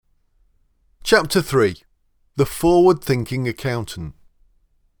Chapter 3. The Forward-Thinking Accountant.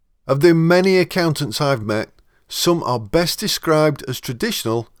 Of the many accountants I've met, some are best described as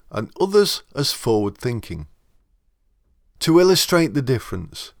traditional and others as forward-thinking. To illustrate the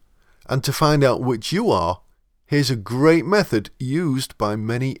difference, and to find out which you are, here's a great method used by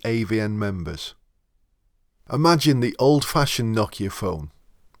many AVN members. Imagine the old-fashioned Nokia phone,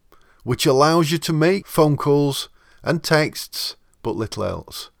 which allows you to make phone calls and texts, but little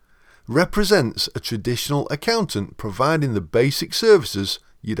else. Represents a traditional accountant providing the basic services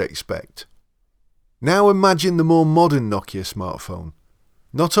you'd expect. Now imagine the more modern Nokia smartphone.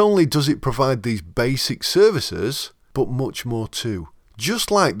 Not only does it provide these basic services, but much more too,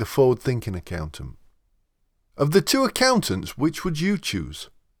 just like the forward-thinking accountant. Of the two accountants, which would you choose?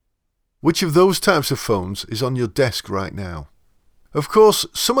 Which of those types of phones is on your desk right now? Of course,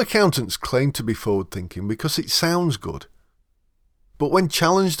 some accountants claim to be forward-thinking because it sounds good, but when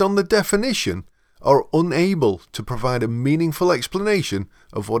challenged on the definition, are unable to provide a meaningful explanation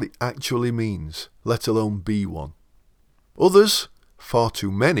of what it actually means, let alone be one. Others, far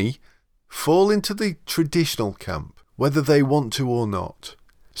too many, fall into the traditional camp, whether they want to or not,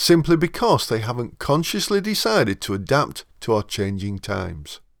 simply because they haven't consciously decided to adapt to our changing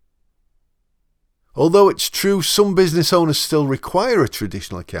times. Although it's true some business owners still require a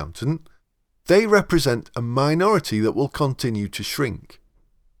traditional accountant, they represent a minority that will continue to shrink,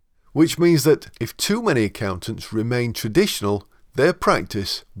 which means that if too many accountants remain traditional, their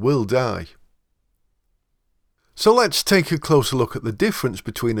practice will die. So let's take a closer look at the difference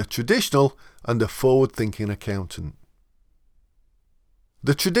between a traditional and a forward-thinking accountant.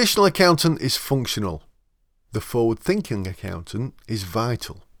 The traditional accountant is functional. The forward-thinking accountant is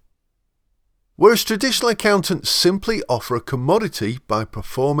vital. Whereas traditional accountants simply offer a commodity by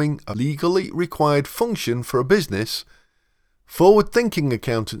performing a legally required function for a business, forward-thinking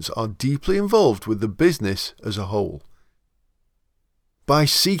accountants are deeply involved with the business as a whole. By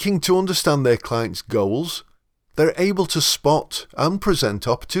seeking to understand their clients' goals, they're able to spot and present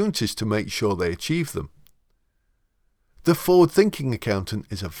opportunities to make sure they achieve them. The forward-thinking accountant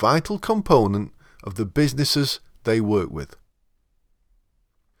is a vital component of the businesses they work with.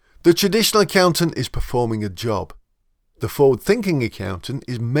 The traditional accountant is performing a job. The forward-thinking accountant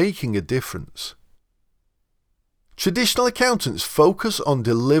is making a difference. Traditional accountants focus on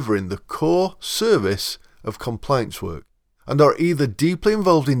delivering the core service of compliance work and are either deeply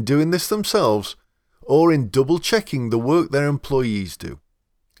involved in doing this themselves or in double-checking the work their employees do.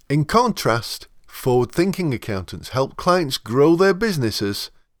 In contrast, forward-thinking accountants help clients grow their businesses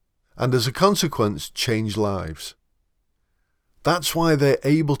and as a consequence change lives. That's why they're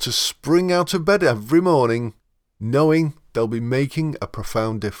able to spring out of bed every morning knowing they'll be making a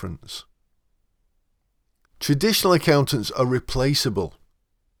profound difference. Traditional accountants are replaceable.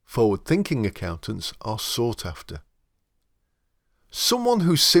 Forward-thinking accountants are sought after. Someone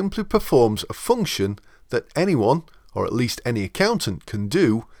who simply performs a function that anyone, or at least any accountant, can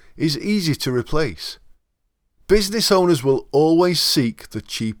do is easy to replace. Business owners will always seek the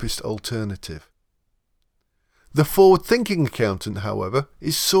cheapest alternative. The forward-thinking accountant, however,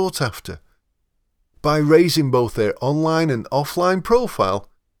 is sought after. By raising both their online and offline profile,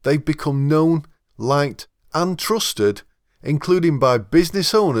 they've become known, liked, and trusted, including by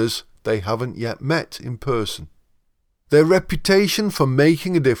business owners they haven't yet met in person. Their reputation for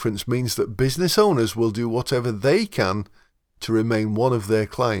making a difference means that business owners will do whatever they can to remain one of their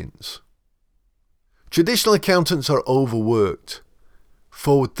clients. Traditional accountants are overworked.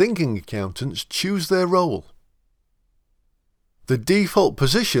 Forward-thinking accountants choose their role. The default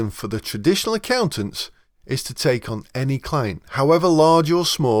position for the traditional accountants is to take on any client, however large or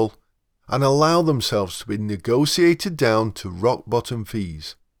small, and allow themselves to be negotiated down to rock-bottom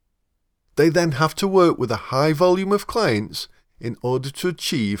fees. They then have to work with a high volume of clients in order to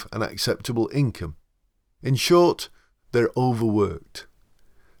achieve an acceptable income. In short, they're overworked.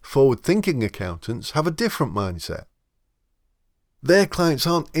 Forward-thinking accountants have a different mindset. Their clients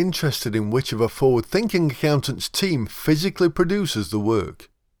aren't interested in which of a forward-thinking accountant's team physically produces the work.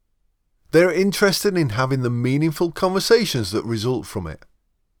 They're interested in having the meaningful conversations that result from it.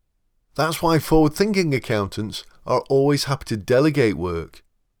 That's why forward-thinking accountants are always happy to delegate work.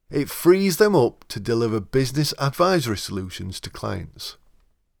 It frees them up to deliver business advisory solutions to clients.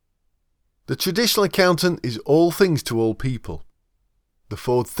 The traditional accountant is all things to all people. The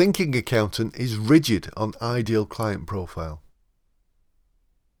forward-thinking accountant is rigid on ideal client profile.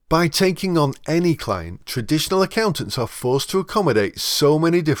 By taking on any client, traditional accountants are forced to accommodate so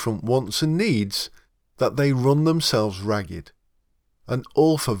many different wants and needs that they run themselves ragged, and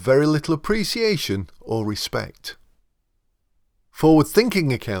all for very little appreciation or respect.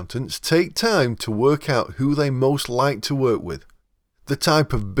 Forward-thinking accountants take time to work out who they most like to work with, the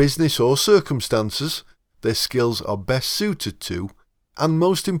type of business or circumstances their skills are best suited to, and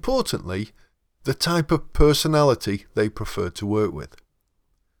most importantly, the type of personality they prefer to work with.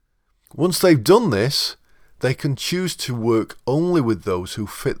 Once they've done this, they can choose to work only with those who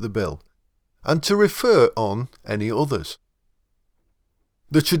fit the bill, and to refer on any others.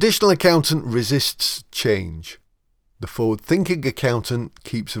 The traditional accountant resists change. The forward-thinking accountant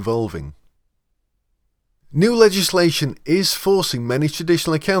keeps evolving. New legislation is forcing many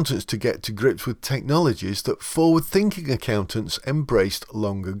traditional accountants to get to grips with technologies that forward-thinking accountants embraced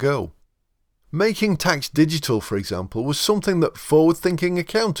long ago. Making tax digital, for example, was something that forward-thinking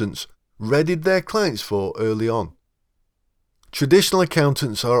accountants readied their clients for early on. Traditional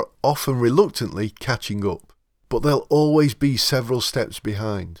accountants are often reluctantly catching up, but they'll always be several steps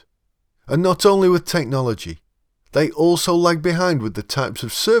behind. And not only with technology, they also lag behind with the types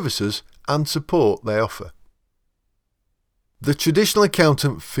of services and support they offer. The traditional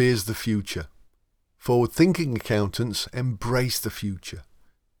accountant fears the future. Forward-thinking accountants embrace the future.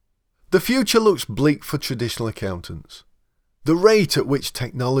 The future looks bleak for traditional accountants. The rate at which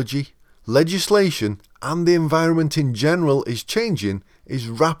technology, legislation, and the environment in general is changing is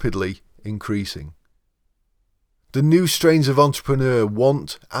rapidly increasing. The new strains of entrepreneur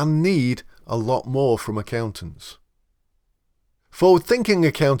want and need a lot more from accountants. Forward-thinking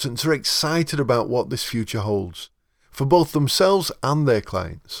accountants are excited about what this future holds, for both themselves and their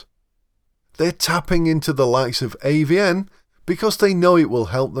clients. They're tapping into the likes of AVN because they know it will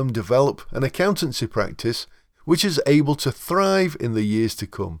help them develop an accountancy practice which is able to thrive in the years to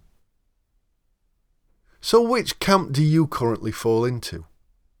come. So which camp do you currently fall into?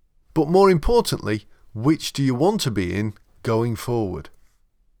 But more importantly, which do you want to be in going forward?